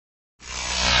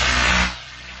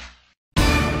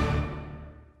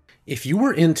If you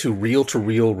were into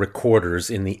reel-to-reel recorders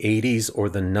in the 80s or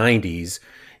the 90s,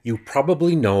 you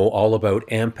probably know all about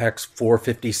Ampex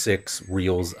 456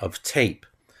 reels of tape.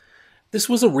 This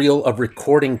was a reel of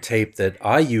recording tape that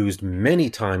I used many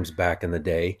times back in the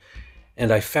day, and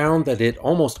I found that it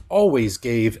almost always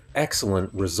gave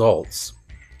excellent results.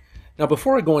 Now,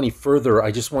 before I go any further,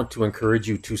 I just want to encourage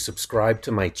you to subscribe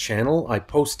to my channel. I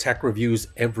post tech reviews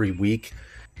every week.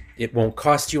 It won't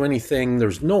cost you anything,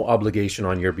 there's no obligation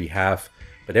on your behalf,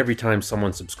 but every time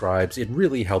someone subscribes, it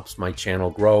really helps my channel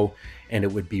grow, and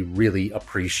it would be really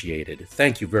appreciated.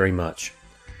 Thank you very much.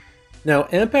 Now,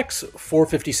 Ampex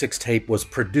 456 tape was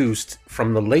produced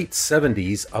from the late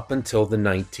 70s up until the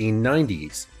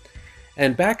 1990s.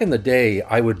 And back in the day,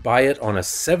 I would buy it on a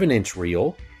 7-inch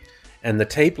reel, and the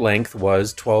tape length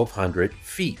was 1,200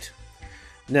 feet.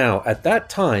 Now, at that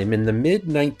time, in the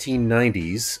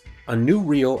mid-1990s, a new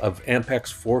reel of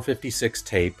Ampex 456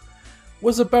 tape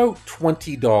was about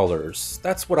 $20.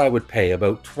 That's what I would pay,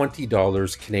 about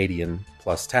 $20 Canadian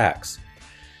plus tax.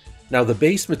 Now, the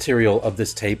base material of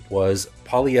this tape was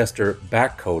polyester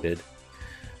back-coated.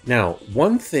 Now,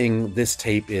 one thing this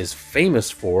tape is famous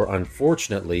for,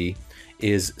 unfortunately,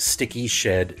 is sticky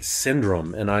shed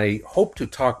syndrome, and I hope to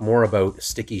talk more about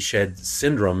sticky shed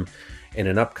syndrome in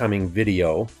an upcoming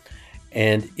video.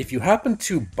 And if you happen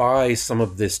to buy some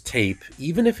of this tape,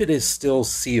 even if it is still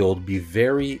sealed, be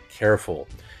very careful.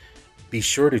 Be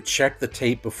sure to check the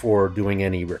tape before doing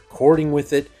any recording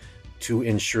with it to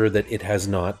ensure that it has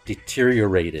not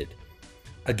deteriorated.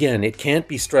 Again, it can't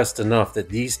be stressed enough that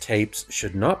these tapes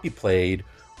should not be played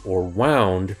or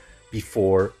wound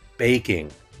before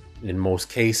baking in most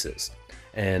cases.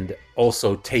 And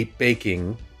also, tape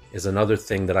baking is another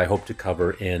thing that I hope to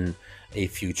cover in a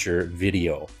future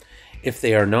video. If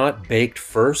they are not baked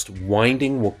first,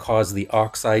 winding will cause the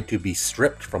oxide to be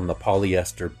stripped from the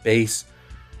polyester base,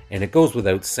 and it goes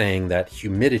without saying that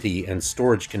humidity and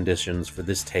storage conditions for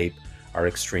this tape are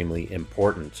extremely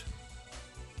important.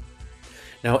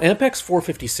 Now, Ampex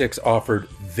 456 offered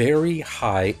very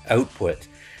high output.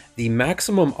 The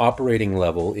maximum operating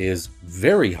level is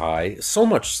very high, so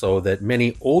much so that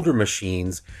many older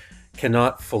machines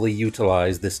cannot fully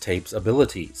utilize this tape's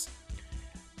abilities.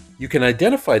 You can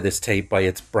identify this tape by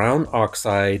its brown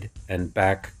oxide and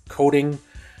back coating.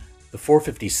 The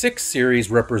 456 series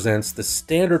represents the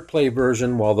standard play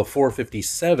version, while the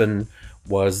 457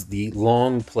 was the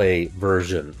long play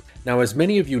version. Now, as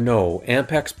many of you know,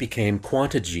 Ampex became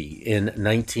Quantigy in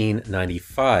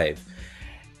 1995.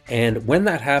 And when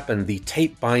that happened, the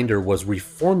tape binder was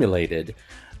reformulated.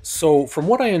 So from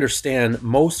what I understand,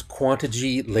 most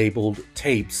Quantigy labeled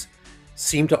tapes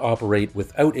seem to operate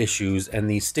without issues, and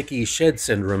the sticky shed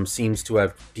syndrome seems to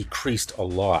have decreased a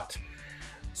lot.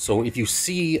 So if you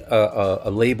see a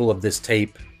label of this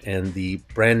tape and the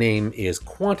brand name is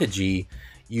Quantigy,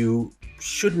 you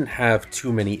shouldn't have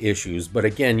too many issues, but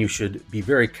again, you should be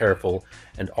very careful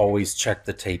and always check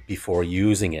the tape before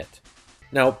using it.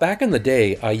 Now, back in the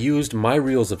day, I used my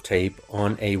reels of tape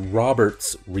on a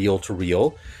Roberts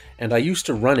reel-to-reel, and I used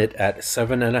to run it at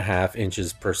 7.5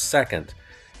 inches per second.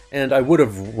 And I would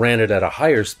have ran it at a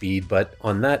higher speed, but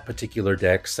on that particular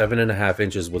deck, 7.5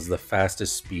 inches was the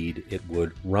fastest speed it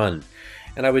would run.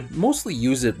 And I would mostly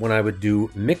use it when I would do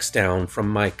mixdown from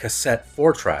my cassette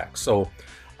 4-track. So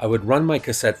I would run my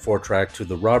cassette 4-track to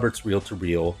the Roberts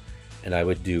reel-to-reel, and I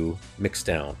would do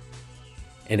mixdown.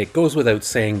 And it goes without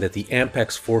saying that the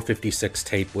Ampex 456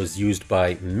 tape was used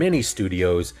by many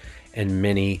studios and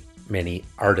many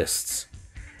artists.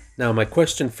 Now, my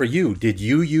question for you, did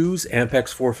you use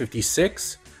Ampex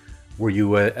 456? Were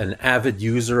you an avid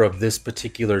user of this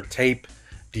particular tape?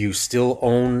 Do you still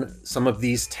own some of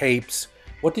these tapes?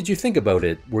 What did you think about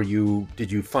it?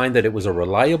 Did you find that it was a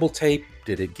reliable tape?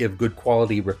 Did it give good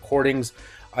quality recordings?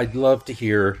 I'd love to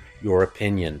hear your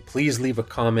opinion. Please leave a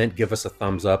comment, give us a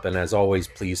thumbs up, and as always,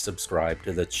 please subscribe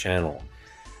to the channel.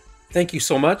 Thank you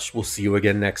so much. We'll see you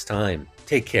again next time.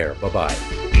 Take care.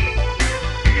 Bye-bye.